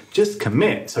satire. Just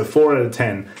commit. So 4 out of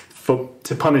 10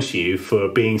 to punish you for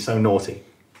being so naughty.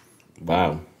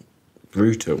 Wow.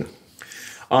 Brutal.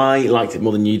 I liked it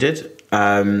more than you did.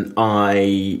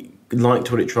 I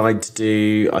liked what it tried to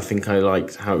do. I think I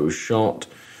liked how it was shot.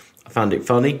 I found it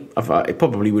funny. It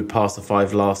probably would pass the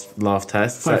 5 laugh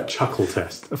test. 5 chuckle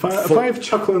test. A 5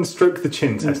 chuckle and stroke the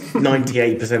chin test.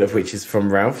 98% of which is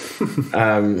from Ralph,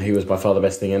 who was by far the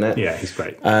best thing in it. Yeah, he's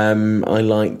great. I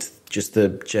liked just the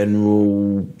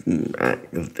general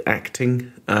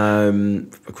acting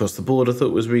across the board. I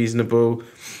thought was reasonable.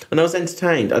 And I was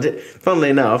entertained. Funnily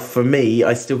enough, for me,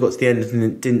 I still got to the end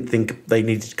and didn't think they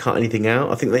needed to cut anything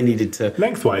out. I think they needed to...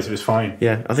 Lengthwise, it was fine.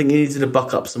 Yeah, I think you needed to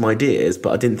buck up some ideas,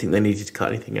 but I didn't think they needed to cut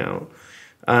anything out.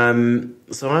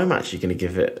 So I'm actually going to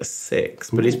give it a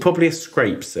 6, but it's probably a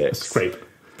scrape 6. A scrape.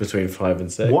 Between 5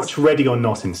 and 6. Watch Ready or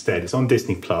Not instead. It's on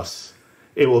Disney+.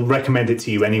 It will recommend it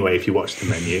to you anyway if you watch the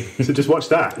menu. So just watch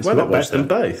that. It's Why a lot not watch better. them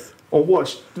both? Or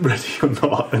watch Ready or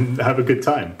Not and have a good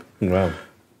time. Wow.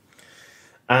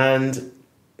 And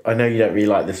I know you don't really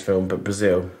like this film, but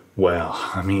Brazil. Well,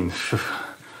 I mean,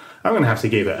 I'm going to have to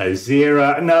give it a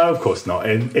 0. No, of course not.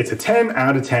 It's a 10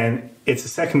 out of 10. It's the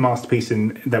second masterpiece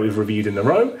that we've reviewed in a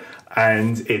row.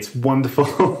 And it's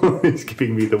wonderful. It's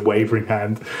giving me the wavering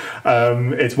hand.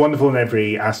 It's wonderful in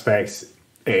every aspect.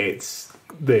 It's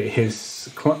his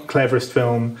cleverest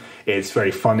film. It's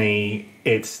very funny.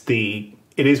 It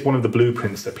is one of the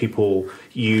blueprints that people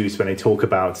use when they talk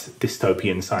about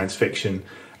dystopian science fiction.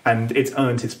 And it's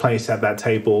earned its place at that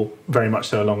table very much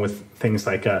so, along with things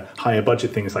like higher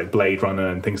budget things like Blade Runner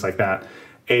and things like that.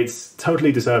 It's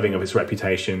totally deserving of its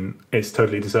reputation. It's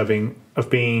totally deserving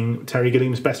of being Terry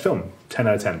Gilliam's best film. 10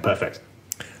 out of 10. Perfect.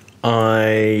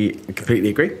 I completely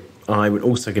agree. I would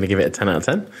also going to give it a 10 out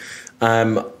of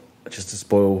 10. Just to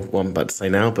spoil what I'm about to say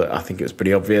now, but I think it was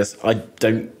pretty obvious. I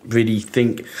think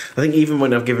even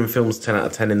when I've given films 10 out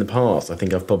of 10 in the past, I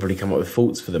think I've probably come up with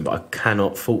faults for them, but I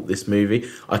cannot fault this movie.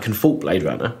 I can fault Blade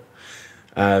Runner.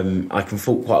 I can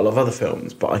fault quite a lot of other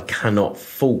films, but I cannot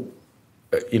fault,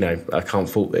 I can't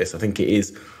fault this. I think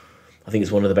it's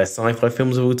one of the best sci-fi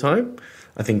films of all time.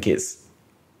 I think it's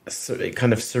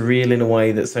kind of surreal in a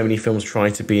way that so many films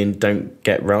try to be and don't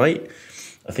get right.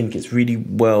 I think it's really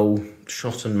well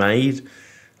shot and made.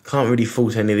 Can't really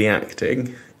fault any of the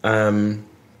acting. And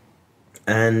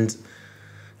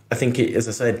I think as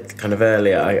I said kind of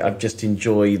earlier, I just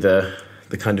enjoy the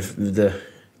kind of the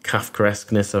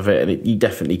Kafkaesqueness of it, and you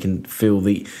definitely can feel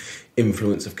the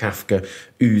influence of Kafka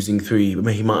oozing through you.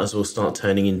 He might as well start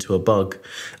turning into a bug.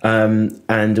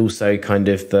 And also kind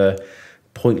of the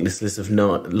pointlessness of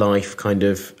life kind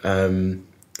of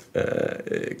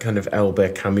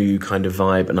Albert Camus kind of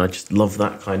vibe, and I just love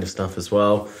that kind of stuff as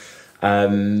well.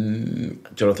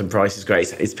 Jonathan Pryce is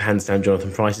great. It's hands down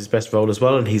Jonathan Pryce's best role as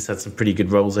well, and he's had some pretty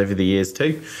good roles over the years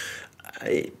too.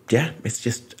 It's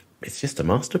just it's just a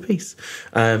masterpiece.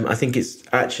 I think it's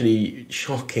actually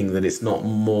shocking that it's not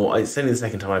more. It's only the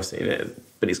second time I've seen it,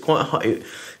 but it's quite high.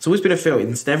 It's always been a film.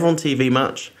 It's never on TV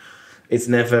much. It's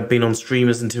never been on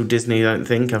streamers until Disney, I don't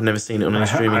think. I've never seen it on any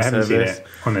streaming service. I haven't seen it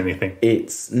on anything.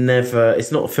 It's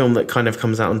not a film that kind of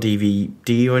comes out on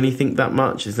DVD or anything that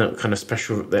much. It's not kind of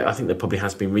special. I think there probably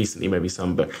has been recently, maybe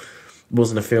some, but it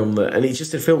wasn't a film that... And it's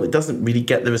just a film that doesn't really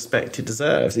get the respect it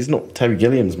deserves. It's not Terry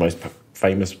Gilliam's most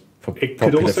famous It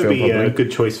could also be a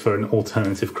good choice for an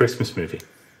alternative Christmas movie.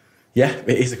 Yeah,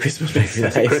 it is a Christmas movie.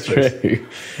 That is true.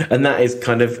 And that is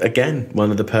kind of, again,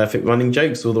 one of the perfect running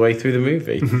jokes all the way through the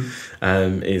movie,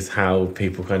 is how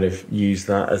people kind of use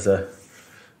that as a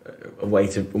way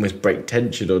to almost break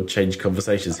tension or change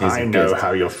conversations. I know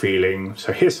how you're feeling,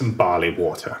 so here's some barley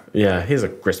water. Yeah, here's a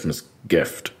Christmas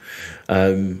gift.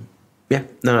 I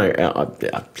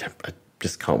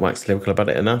just can't wax lyrical about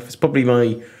it enough. It's probably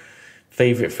my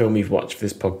favourite film we've watched for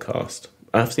this podcast.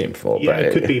 I've seen it before. Yeah, but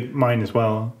it could be mine as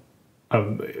well.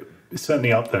 It's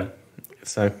certainly up there.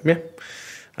 So, yeah.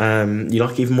 You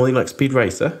like even more than you like Speed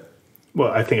Racer?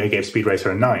 Well, I think I gave Speed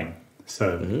Racer a 9.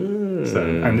 So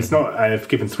and it's not... I've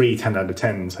given 3 10 out of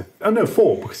 10s. Oh, no,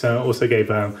 4, because I also gave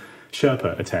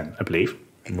Sherpa a 10, I believe.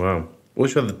 Wow.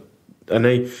 What's your other... I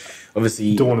know,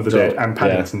 obviously... Dawn of the Dead and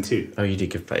Paddington 2. Oh, you did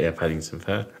give Paddington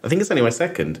third. I think it's only my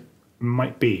second.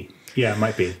 Might be. Yeah, it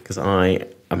might be. Because I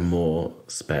am more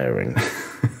sparing.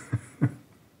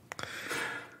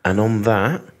 And on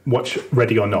that... Watch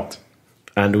Ready or Not.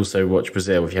 And also watch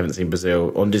Brazil if you haven't seen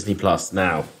Brazil on Disney Plus.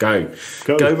 Now, go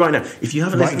right now. If you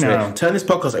haven't listened to it, turn this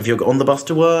podcast. If you're on the bus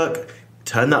to work,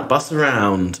 turn that bus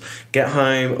around. Get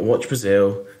home, watch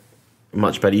Brazil.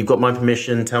 Much better. You've got my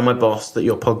permission. Tell my boss that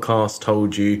your podcast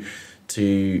told you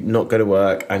to not go to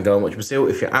work and go and watch Brazil.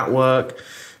 If you're at work,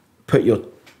 put your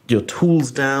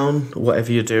tools down,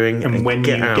 whatever you're doing, and when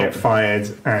you get fired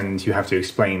and you have to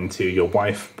explain to your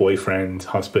wife, boyfriend,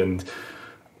 husband,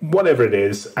 whatever it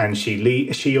is, and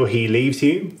she or he leaves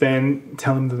you, then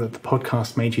tell them that the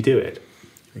podcast made you do it.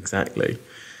 Exactly.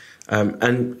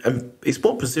 And it's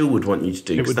what Brazil would want you to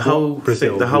do. Because the whole of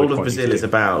Brazil is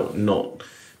about not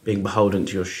being beholden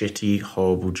to your shitty,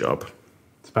 horrible job.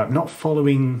 It's about not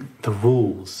following the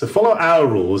rules. So follow our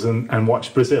rules and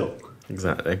watch Brazil.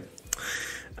 Exactly.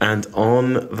 And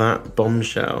on that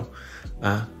bombshell,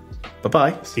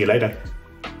 bye-bye. See you later.